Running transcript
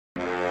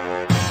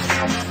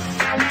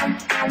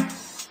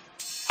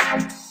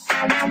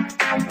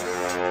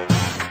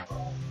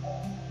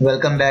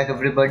Welcome back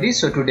everybody.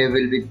 So today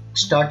we'll be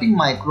starting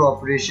micro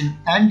operation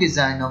and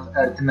design of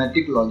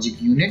arithmetic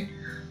logic unit.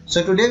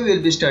 So today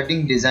we'll be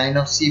starting design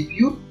of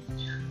CPU.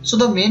 So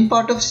the main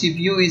part of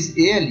CPU is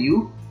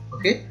ALU,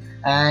 okay,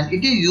 and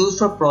it is used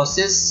for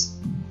processing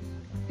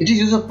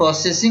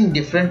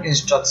different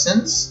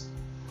instructions,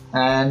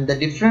 and the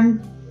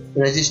different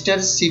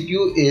registers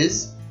CPU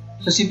is.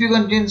 So CPU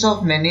contains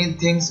of many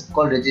things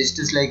called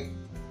registers like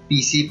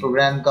PC,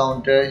 program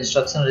counter,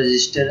 instruction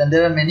register, and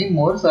there are many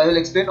more. So I will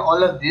explain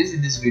all of this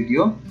in this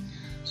video.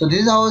 So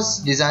this is how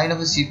design of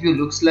a CPU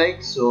looks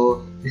like.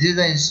 So this is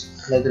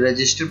the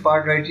register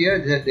part right here.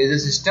 There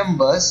is a system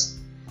bus,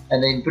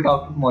 and the input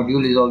output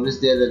module is always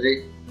there,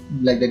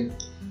 like the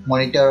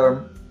monitor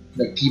or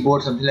the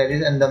keyboard, something like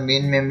this, and the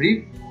main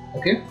memory.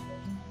 Okay.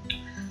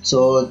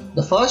 So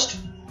the first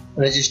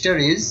register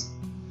is.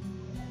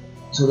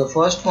 So the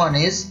first one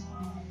is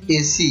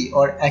AC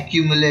or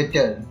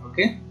accumulator.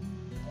 Okay.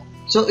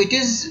 So it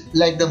is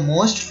like the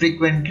most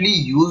frequently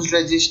used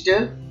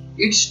register.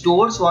 It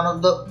stores one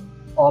of the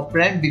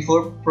operand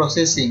before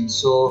processing.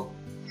 So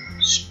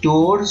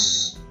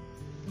stores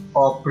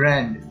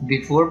operand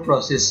before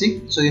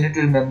processing. So you need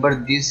to remember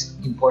this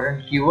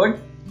important keyword.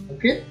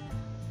 Okay.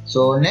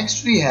 So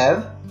next we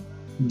have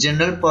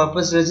general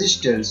purpose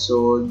register.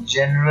 So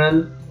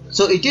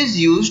it is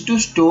used to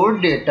store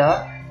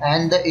data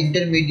and the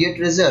intermediate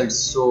results.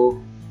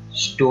 So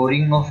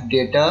storing of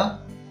data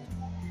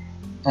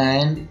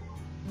and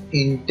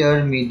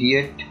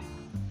intermediate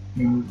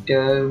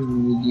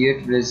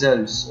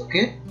results.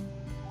 Okay,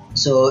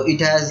 so it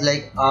has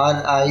like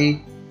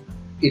RI,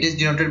 it is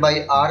denoted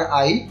by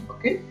RI,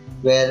 okay,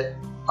 where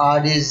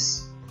R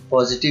is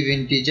positive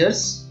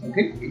integers.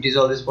 Okay, it is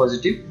always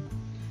positive.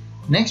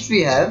 Next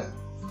we have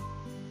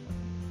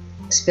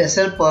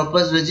special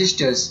purpose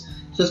registers.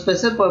 So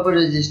special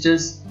purpose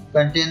registers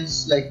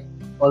contains like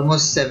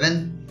almost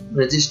 7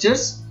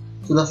 registers.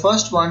 So the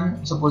first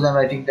one, suppose I'm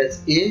writing that's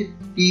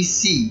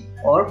APC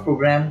or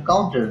program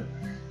counter.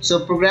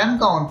 So program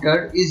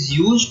counter is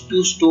used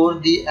to store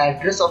the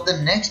address of the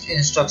next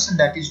instruction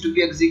that is to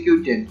be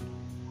executed.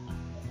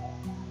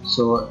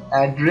 So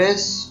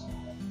address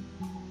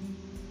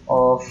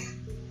of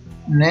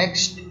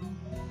next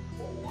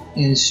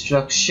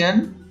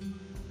instruction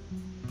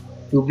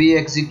to be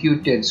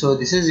executed. So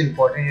this is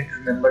important, you need to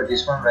remember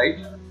this one, right?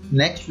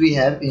 Next we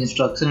have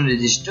instruction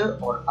register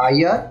or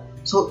IR.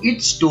 So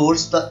it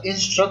stores the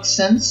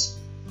instructions,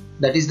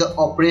 that is the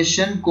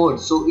operation code.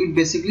 So it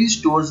basically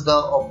stores the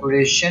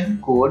operation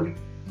code,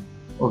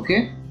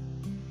 okay,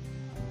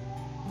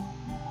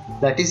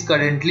 that is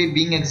currently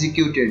being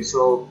executed.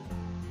 So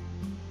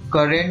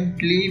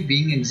currently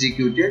being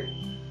executed.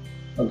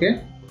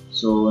 Okay.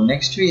 So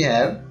next we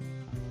have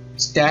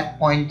stack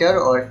pointer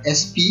or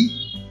SP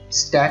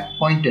stack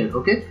pointer.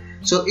 Okay.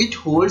 So it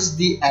holds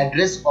the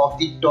address of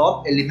the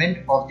top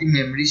element of the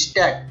memory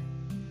stack.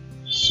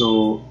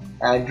 So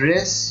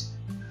address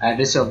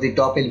of the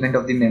top element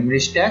of the memory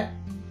stack.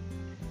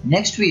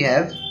 Next we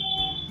have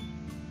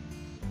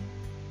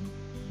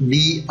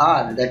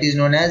BR, that is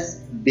known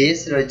as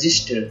base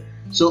register.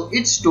 So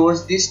it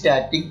stores the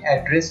starting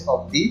address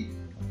of the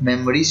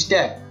memory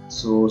stack.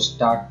 So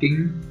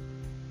starting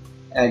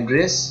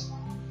address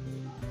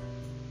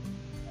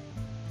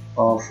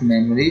of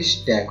memory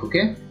stack.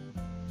 Okay.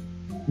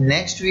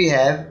 Next we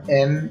have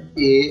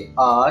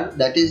MAR,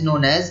 that is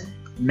known as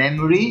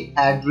memory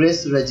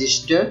address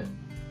register.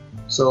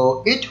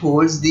 So it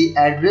holds the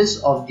address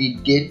of the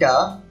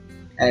data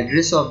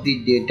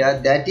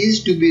that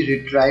is to be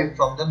retrieved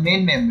from the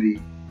main memory.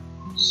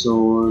 So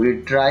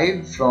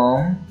retrieved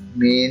from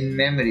main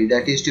memory,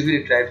 that is to be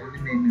retrieved from the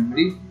main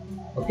memory.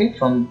 Okay,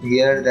 from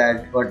here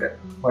that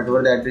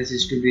whatever the address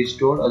is to be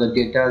stored or the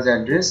data's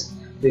address,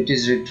 it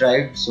is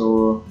retrieved.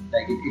 So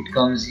like it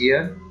comes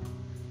here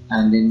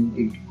and then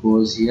it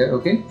goes here.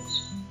 Okay.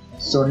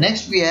 So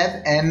next we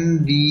have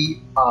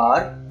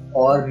MBR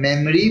or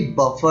memory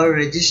buffer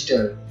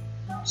register.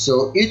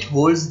 So it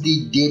holds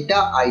the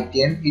data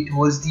item,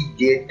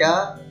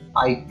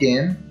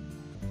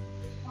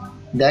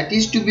 that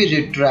is to be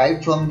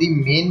retrieved from the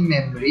main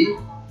memory.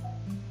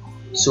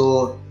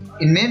 So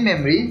in main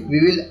memory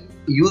we will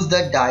use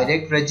the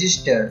direct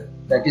register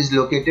that is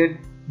located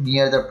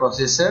near the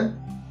processor.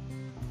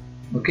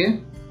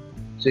 Okay,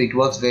 so it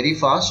works very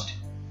fast.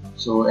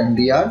 So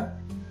MBR.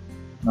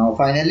 Now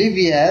finally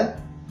we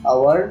have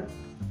our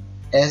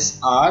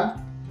SR,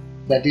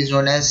 that is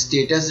known as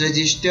status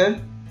register,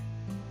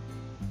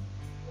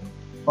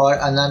 or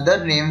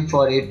another name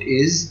for it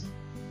is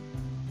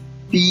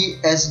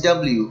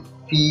PSW,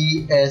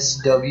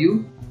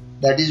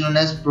 that is known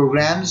as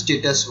program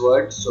status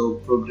word. So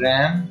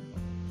program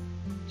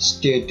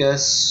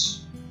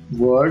status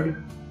word.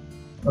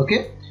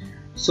 Okay.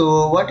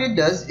 So what it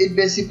does, it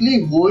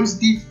basically holds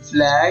the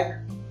flag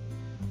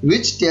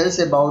which tells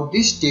about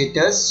the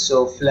status.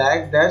 So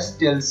flag that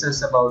tells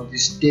us about the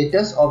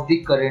status of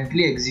the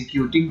currently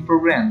executing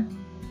program.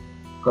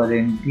 So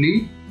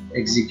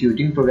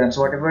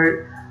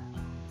whatever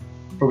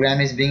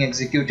program is being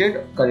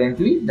executed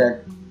currently,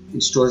 that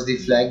it stores the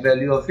flag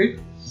value of it.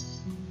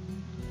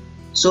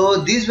 So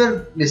these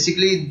were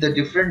basically the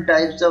different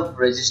types of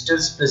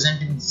registers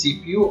present in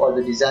CPU or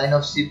the design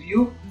of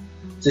CPU.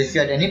 So if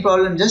you had any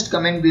problem, just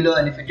comment below,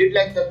 and if you did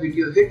like the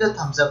video, hit the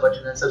thumbs up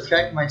button and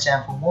subscribe to my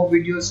channel for more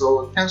videos.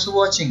 So thanks for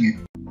watching it.